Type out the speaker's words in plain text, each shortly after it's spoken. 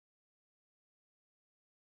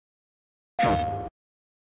The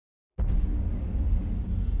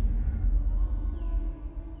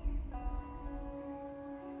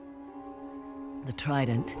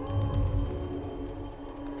trident,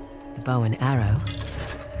 the bow and arrow,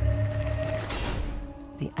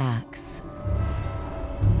 the axe,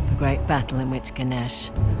 the great battle in which Ganesh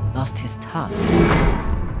lost his tusk.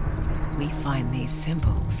 We find these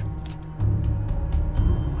symbols.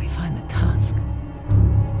 We find the tusk.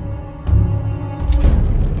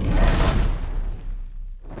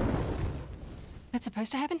 That's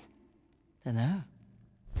supposed to happen? Dunno.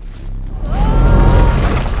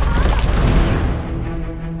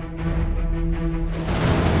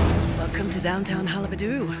 Welcome to downtown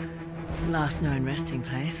Halabadoo. Last known resting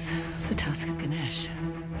place of the Tusk of Ganesh.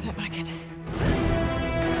 I don't like it.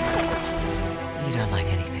 You don't like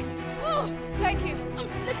anything. Oh, thank you. I'm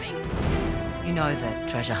slipping. You know that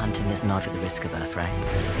treasure hunting is not at the risk of us, right?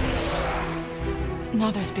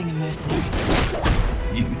 Neither is being a mercenary.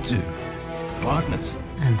 You two. Partners.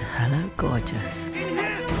 And hello, gorgeous.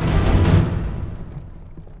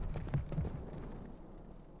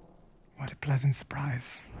 What a pleasant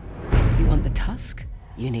surprise. You want the tusk?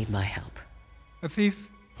 You need my help. A thief,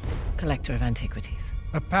 Collector of antiquities.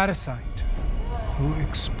 a parasite, who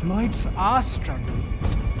exploits our struggle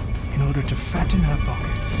in order to fatten her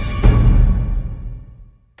pockets.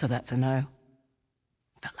 So that's a no.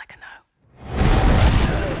 Felt like a no.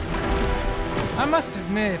 I must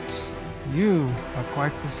admit, you are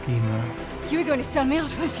quite the schemer. You were going to sell me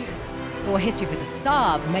out, weren't you? Your history with the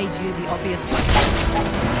Sav made you the obvious choice.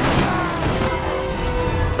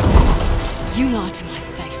 You lied to my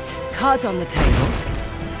face. Cards on the table.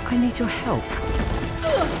 I need your help.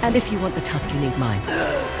 And if you want the tusk, you need mine.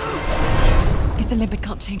 It's a limpet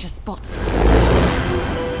can't change his spots.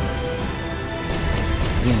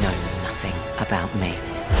 You know nothing about me.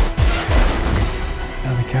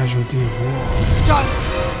 Now the casualty of war. Don't!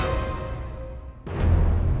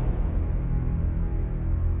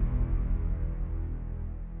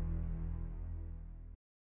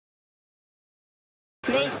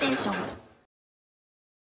 PlayStation.